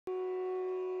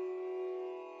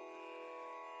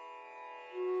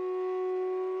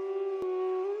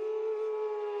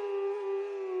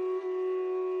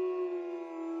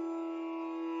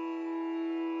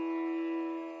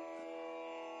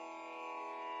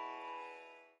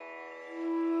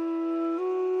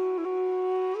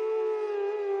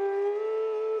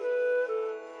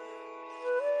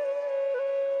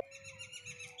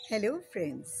Hello,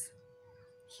 friends.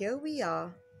 Here we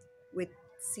are with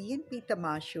CNP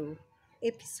Tamashu,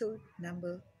 episode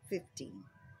number 15.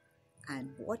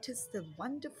 And what is the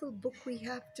wonderful book we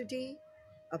have today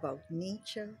about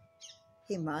nature,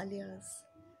 Himalayas,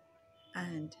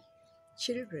 and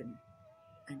children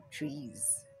and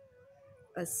trees?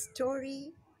 A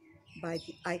story by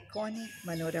the iconic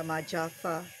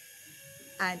ManioramaJafa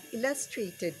and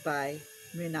illustrated by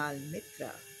Mrinal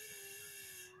Mitra.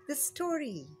 The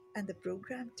story and the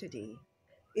program today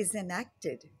is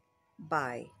enacted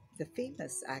by the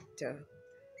famous actor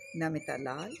Namita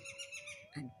Lal,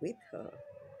 and with her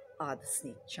are the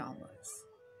snake charmers.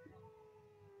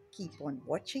 Keep on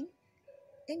watching,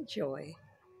 enjoy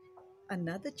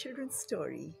another children's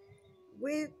story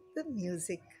with the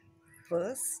music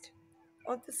first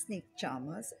of the snake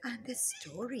charmers and the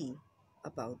story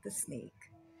about the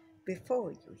snake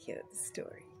before you hear the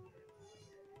story.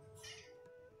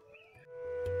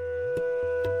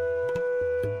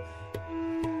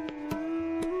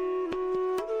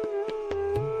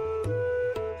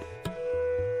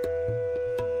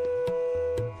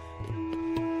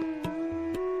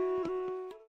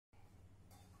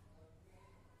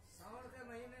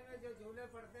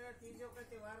 तीजों के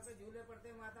त्योहार पे झूले पड़ते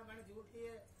हैं, माता बहन झूलती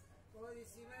है, तो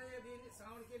इसी में ये बीन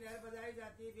साउंड की लहर बजाई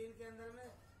जाती है बीन के अंदर में,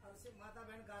 और माता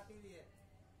बहन गाती भी है।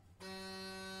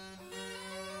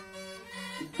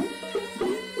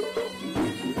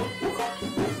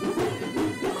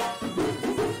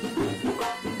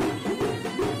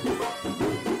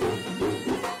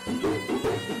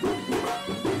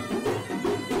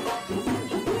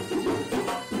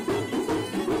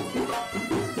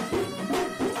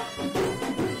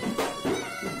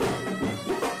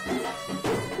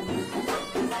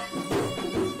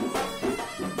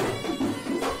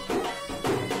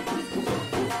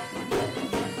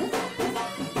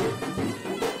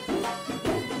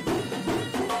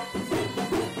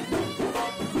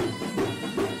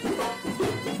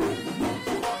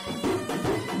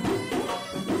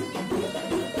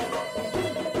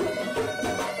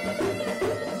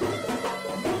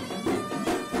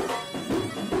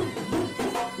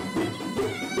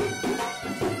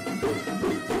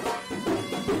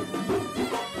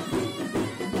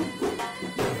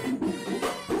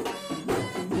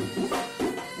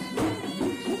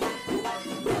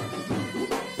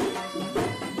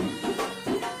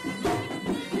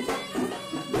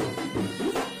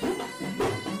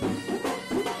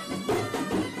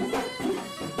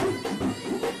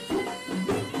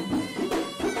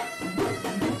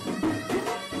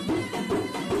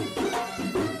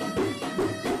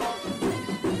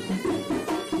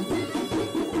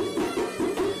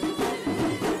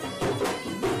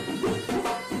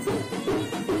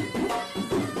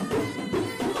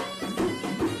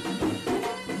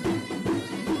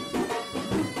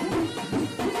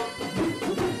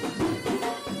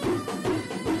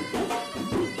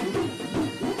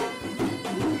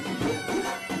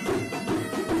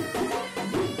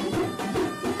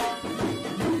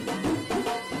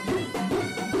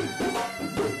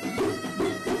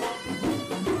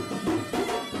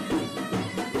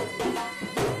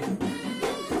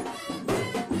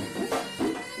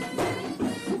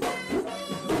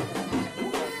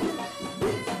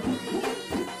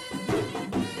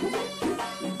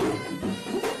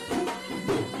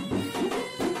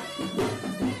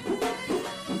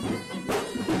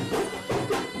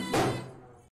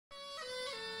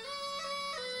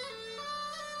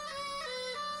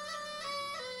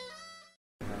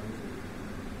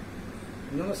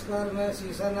 नमस्कार, मैं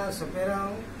शीशानाथ सपेरा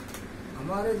हूँ।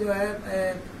 हमारे जो है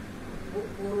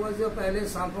पूर्वज जो पहले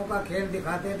सांपों का खेल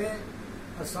दिखाते थे,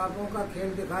 और सांपों का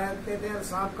खेल दिखाते थे और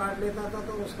सांप काट लेता था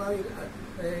तो उसका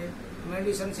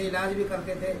मेडिसिन से इलाज भी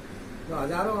करते थे। तो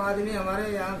हजारों आदमी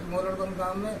हमारे यहाँ मोरड़गंज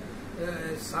गांव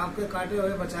में सांप के काटे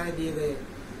हुए बचाए दिए गए।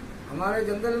 हमारे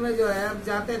जंगल में जो है अब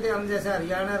जाते थे हम, जैसे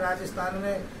हरियाणा राजस्थान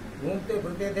में घूमते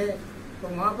फिरते थे, तो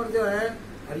वहाँ पर जो है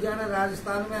हरियाणा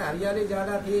राजस्थान में हरियाली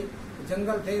ज्यादा थी,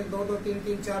 जंगल थे 2-2,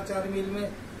 3-3, 4-4 मील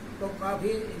में, तो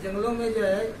काफी जंगलों में जो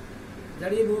है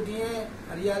जड़ी बूटियां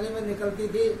हरियाली में निकलती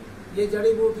थी। ये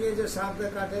जड़ी बूटियां जो सांप के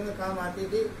काटे में काम आती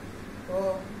थी, तो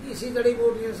इसी जड़ी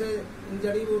बूटियों से, इन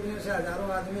जड़ी बूटियों से हजारों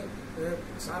आदमी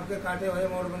सांप के काटे हुए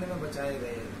मोरबंद में बचाए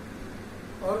गए।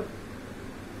 और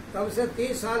तब से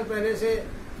 30 साल पहले से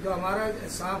जो हमारा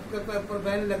सांप के ऊपर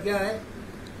बैन लग गया है,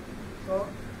 तो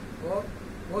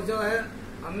वो जो है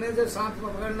हमने जो सांप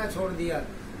पकड़ना छोड़ दिया,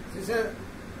 जिसे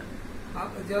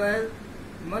जो है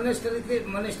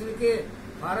मनिस्ट्री के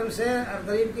फार्म से और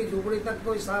गरीब की झुपड़ी तक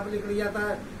कोई सांप निकल जाता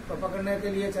है तो पकड़ने के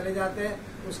लिए चले जाते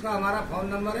हैं। उसका हमारा फोन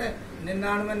नंबर है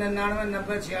 99 99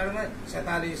 90 96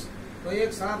 47। तो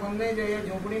एक सांप हमने जो ये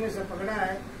झोपड़ी में से पकड़ा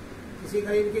है, किसी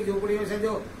गरीब की झोपड़ी में से,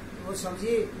 जो वो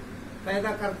सब्जी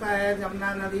पैदा करता है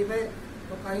जमुना नदी पे,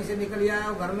 तो कहीं से निकल आया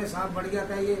और घर में सांप बढ़ गया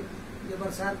था। ये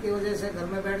बरसात की वजह से घर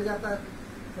में बैठ जाता है।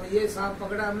 तो ये सांप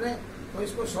पकड़ा हमने, तो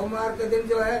इसको सोमवार के दिन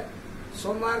जो है,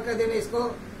 सोमवार के दिन इसको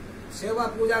सेवा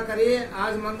पूजा करिए।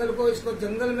 आज मंगल को इसको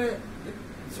जंगल में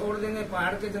छोड़ देंगे,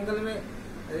 पहाड़ के जंगल में,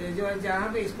 जो है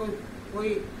जहाँ पे इसको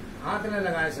कोई हाथ न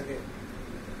लगा सके।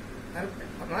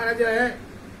 हमारा जो है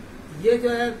ये जो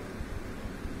है,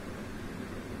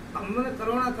 हमने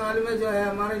कोरोना काल में जो है,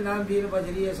 हमारे नाम वीर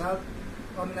बजरी है साहब,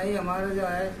 और नहीं हमारे जो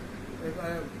है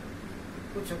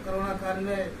कुछ कोरोना काल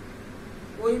में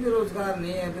कोई भी रोजगार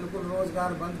नहीं है, बिल्कुल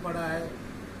रोजगार बंद पड़ा है।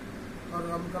 और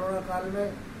हम कोरोना काल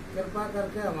में कृपा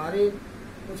करके हमारी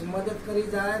कुछ मदद करी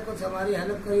जाए, कुछ हमारी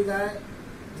हेल्प करी जाए,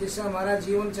 जिससे हमारा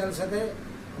जीवन चल सके।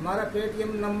 हमारा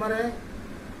पेटीएम नंबर है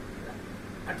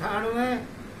 98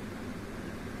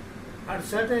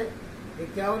 68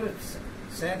 51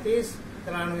 37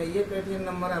 93। ये पेटीएम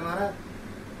नंबर है हमारा।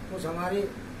 कुछ हमारी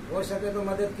हो सके तो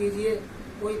मदद कीजिए।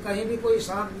 कोई कहीं भी कोई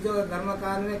सांप जो घर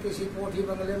मकान में, किसी कोठी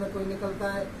बंगले में कोई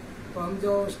निकलता है, तो हम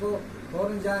जो उसको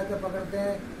फौरन जाकर पकड़ते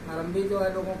हैं, और हम भी जो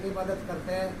है लोगों की मदद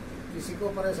करते हैं। किसी को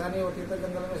परेशानी होती है तो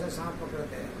जंगल में से सांप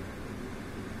पकड़ते हैं।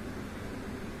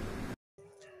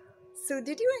 So,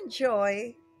 did you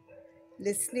enjoy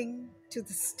listening to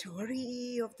the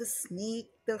story of the snake,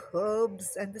 the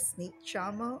herbs, and the snake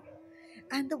charmer,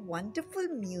 and the wonderful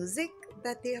music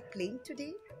that they are playing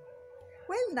today?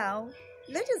 Well, now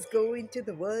let us go into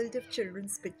the world of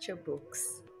children's picture books.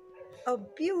 A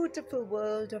beautiful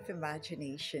world of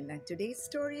imagination. And today's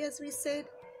story, as we said,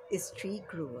 is Tree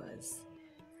Growers.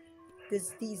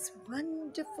 There's these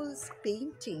wonderful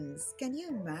paintings. Can you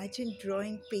imagine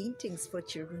drawing paintings for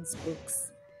children's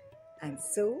books? And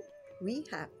so we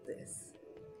have this.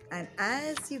 And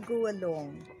as you go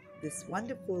along this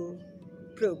wonderful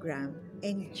program,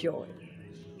 enjoy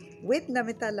with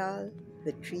Namita Lal,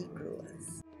 the Tree Growers.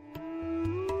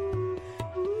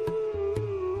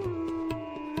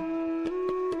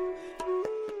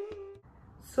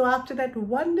 So after that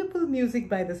wonderful music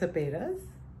by the Saperas,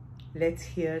 let's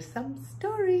hear some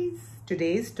stories.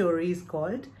 Today's story is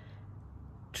called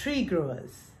Tree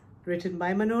Growers, written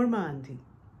by Manorama Auntie.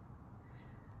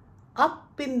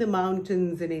 Up in the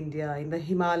mountains in India, in the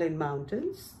Himalayan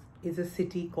mountains, is a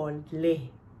city called Leh.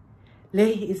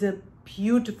 Leh is a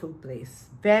beautiful place,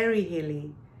 very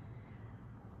hilly.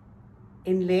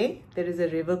 In Leh, there is a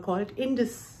river called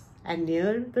Indus, and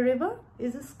near the river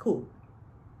is a school.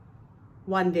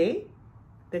 One day,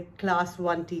 the class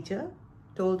 1 teacher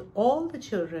told all the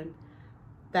children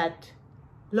that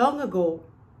long ago,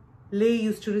 Leh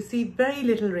used to receive very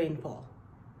little rainfall.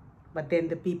 But then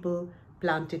the people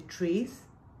planted trees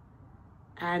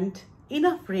and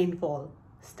enough rainfall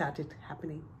started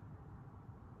happening.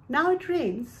 Now it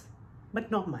rains, but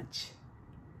not much.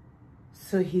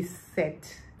 So he said,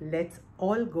 let's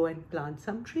all go and plant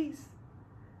some trees.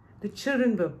 The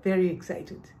children were very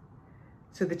excited.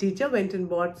 So the teacher went and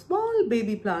bought small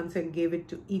baby plants and gave it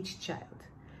to each child.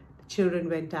 The children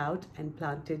went out and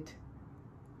planted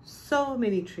so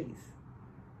many trees.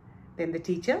 Then the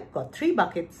teacher got 3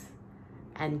 buckets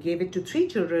and gave it to 3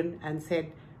 children and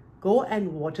said, go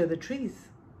and water the trees.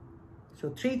 So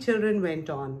 3 children went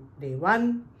on day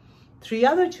 1, 3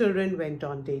 other children went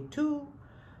on day 2,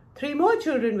 3 more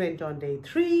children went on day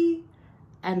 3,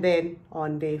 and then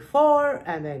on day 4,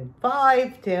 and then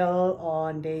 5, till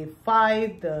on day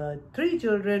 5, the 3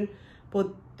 children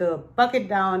put the bucket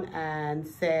down and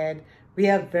said, we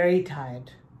are very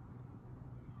tired.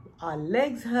 Our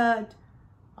legs hurt,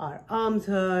 our arms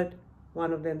hurt.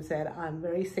 One of them said, I'm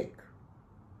very sick.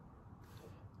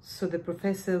 So the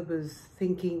professor was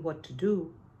thinking what to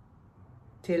do,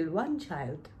 till one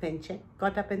child, Penchek,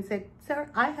 got up and said, sir,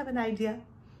 I have an idea.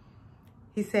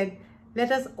 He said,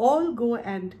 let us all go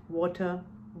and water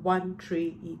 1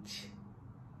 tree each.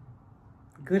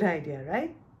 Good idea,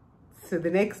 right? So the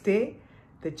next day,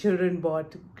 the children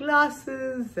bought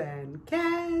glasses and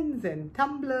cans and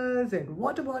tumblers and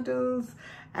water bottles,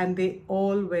 and they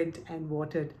all went and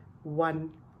watered 1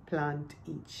 plant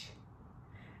each.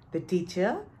 The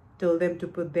teacher told them to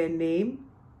put their name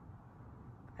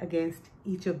against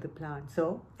each of the plants.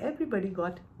 So everybody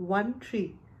got 1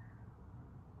 tree.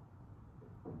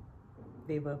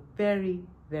 They were very,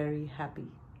 very happy.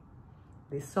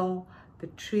 They saw the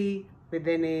tree with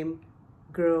their name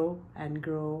grow and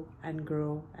grow and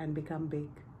grow and become big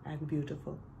and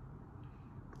beautiful.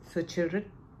 So children,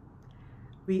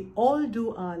 we all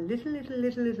do our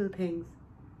little things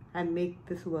and make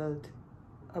this world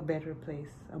a better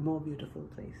place, a more beautiful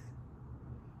place.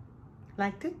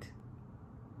 Liked it?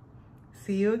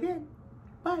 See you again.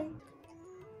 Bye.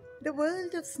 The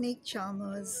world of snake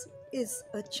charmers is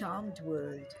a charmed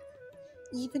world.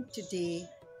 Even today,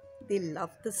 they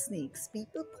love the snakes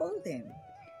people call them,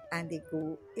 and they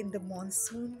go in the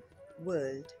monsoon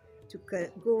world to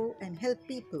go and help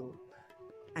people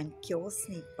and cure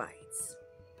snake bites.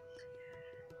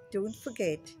 Don't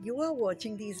forget, you are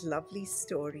watching these lovely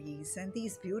stories and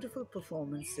these beautiful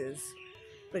performances,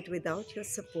 but without your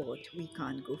support, we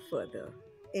can't go further.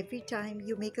 Every time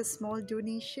you make a small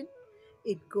donation,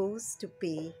 it goes to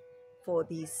pay for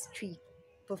these street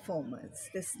performers,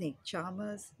 the snake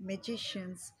charmers,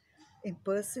 magicians,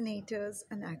 impersonators,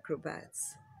 and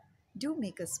acrobats. Do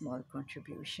make a small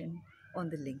contribution on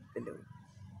the link below.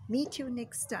 Meet you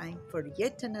next time for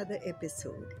yet another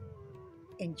episode.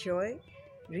 Enjoy,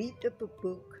 read the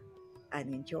book,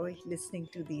 and enjoy listening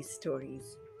to these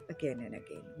stories again and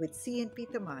again with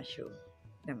CNP Tamasho.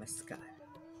 Namaskar.